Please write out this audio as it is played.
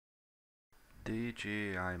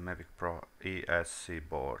DJI Mavic Pro ESC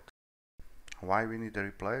board. Why we need a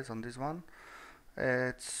replace on this one?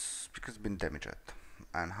 It's because it's been damaged.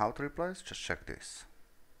 And how to replace? Just check this.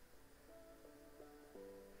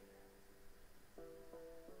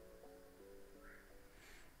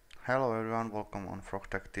 Hello everyone, welcome on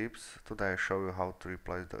Frog Tech Tips. Today I show you how to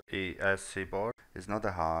replace the ESC board. It's not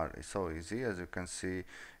that hard, it's so easy. As you can see,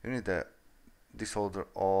 you need to desolder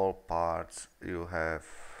all parts you have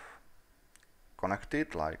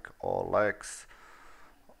connected, like all legs,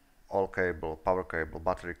 all cable, power cable,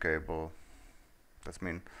 battery cable. That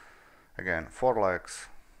means again 4 legs,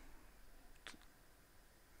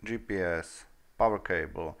 GPS, power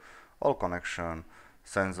cable, all connection,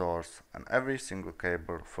 sensors, and every single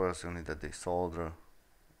cable. First you need to desolder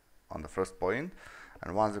on the first point,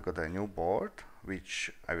 and once you got a new board,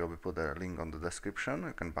 which I will be put a link on the description,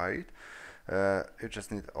 you can buy it. You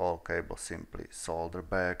just need all cables simply solder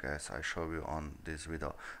back, as I show you on this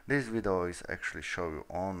video. This video is actually show you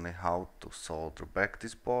only how to solder back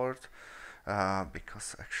this board,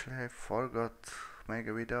 because actually I forgot to make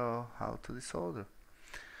a video how to desolder.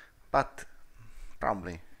 But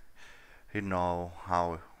probably you know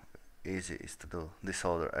how easy it is to do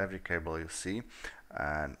desolder every cable you see,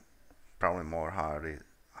 and probably more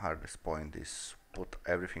hardest point is put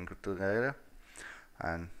everything together.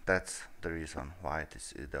 And that's the reason why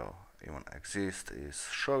this video even exists, is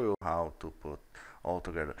show you how to put all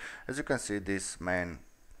together. As you can see, this main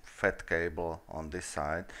fat cable on this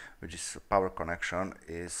side, which is power connection,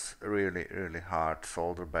 is really hard to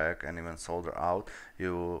solder back and even solder out.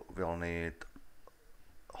 You will need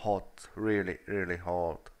hot, really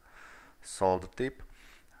hot solder tip,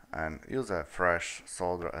 and use a fresh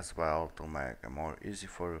solder as well to make it more easy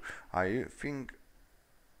for you. I think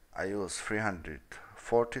I use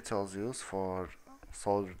 340 Celsius for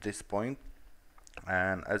solder this point,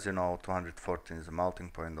 and as you know 214 is the melting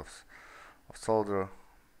point of solder.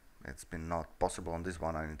 It's been not possible on this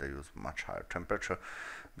one. I need to use much higher temperature,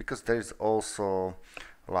 because there is also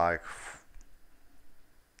like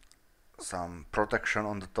some protection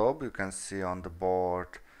on the top. You can see on the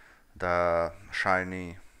board the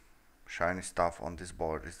shiny stuff on this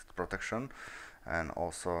board is protection, and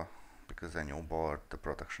also because a new board, the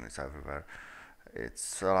protection is everywhere.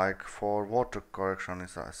 It's like for water correction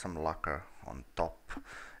is some lacquer on top.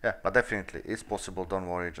 Yeah, but definitely it's possible, don't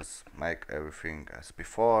worry, just make everything as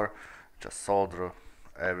before. Just solder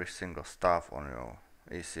every single stuff on your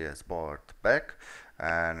ECS board back,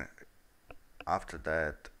 and after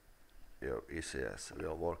that your ECS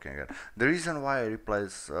will working again. The reason why I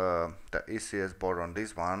replace the ECS board on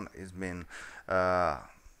this one is been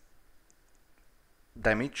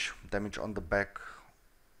damage on the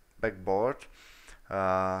backboard.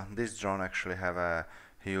 This drone actually have a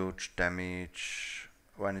huge damage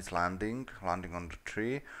when it's landing on the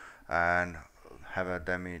tree, and have a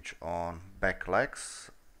damage on back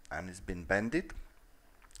legs, and it's been bended.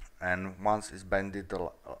 And once it's bended,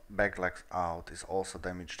 the back legs out is also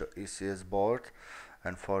damaged the ECS board,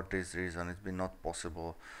 and for this reason it's been not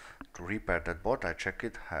possible to repair that board. I check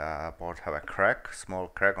it, board have a crack, small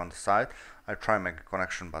crack on the side. I try make a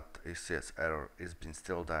connection, but ECS error is been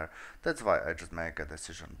still there. That's why I just make a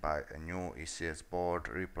decision, buy a new ECS board,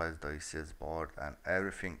 replace the ECS board, and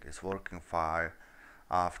everything is working fine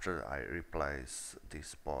after I replace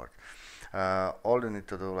this board. All you need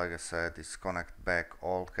to do, like I said, is connect back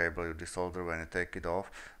all cable you desolder when you take it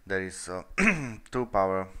off. There is 2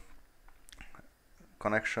 power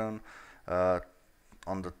connection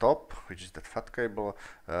on the top, which is that fat cable.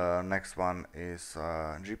 Next one is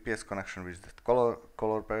GPS connection, which is that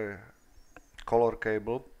color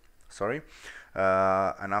cable, sorry.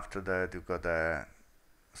 And after that you got a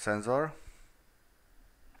sensor.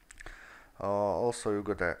 Also you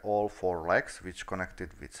got all 4 legs, which connected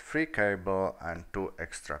with 3 cable and 2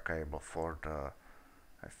 extra cable for the,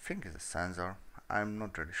 I think it's a sensor, I'm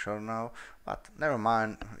not really sure now, but never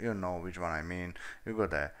mind, you know which one I mean. You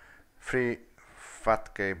got a 3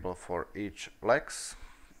 fat cable for each legs.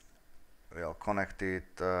 We'll connect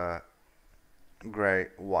it gray,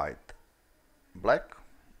 white, black,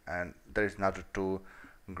 and there is another 2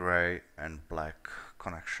 gray and black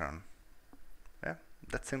connection. Yeah,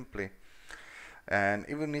 that's simply. And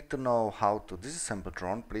if you need to know how to disassemble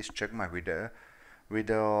drone, please check my video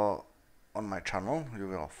on my channel. You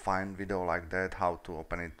will find video like that, how to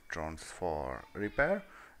open it drones for repair.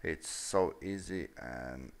 It's so easy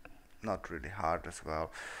and not really hard as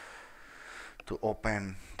well to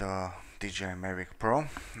open the DJI Mavic Pro.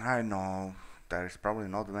 I know there is probably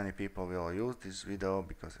not many people will use this video,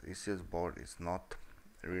 because ECS board is not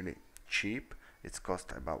really cheap. It's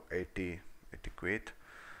cost about 80 quid.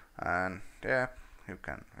 And yeah, you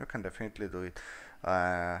can definitely do it.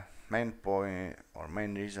 Main point or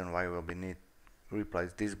main reason why we'll be need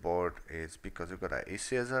replace this board is because you got a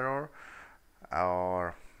ECS error,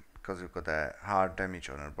 or because you got a hard damage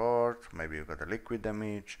on your board, maybe you got a liquid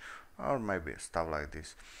damage, or maybe stuff like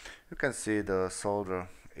this. You can see the solder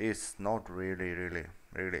is not really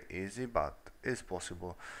easy, but it's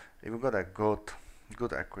possible. If you got a good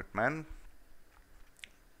equipment,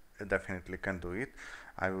 you definitely can do it.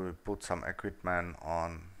 I will put some equipment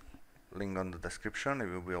on link on the description. If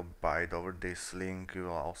you will buy it over this link, you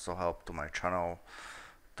will also help to my channel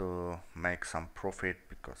to make some profit,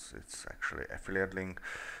 because it's actually affiliate link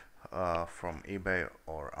from eBay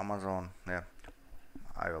or Amazon. Yeah,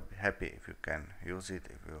 I will be happy if you can use it,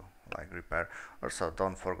 if you like repair. Also,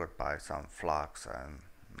 don't forget buy some flux and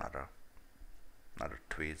another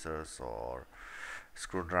tweezers or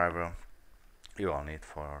screwdriver you will need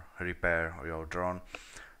for repair your drone.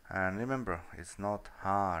 And remember, it's not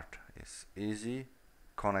hard, it's easy.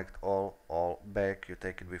 Connect all back, you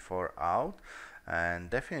take it before out, and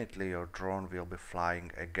definitely your drone will be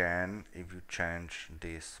flying again if you change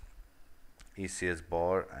this ECS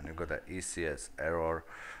board and you got an ECS error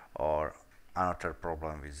or another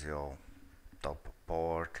problem with your top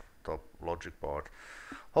logic board.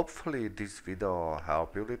 Hopefully this video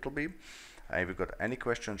helped you a little bit. If you got any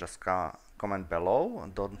question, just comment below,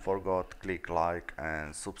 and don't forget click like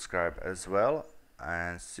and subscribe as well,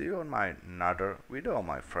 and see you on my another video,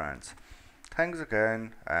 my friends. Thanks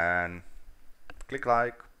again, and click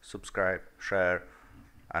like, subscribe, share,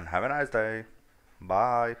 and have a nice day.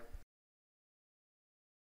 Bye.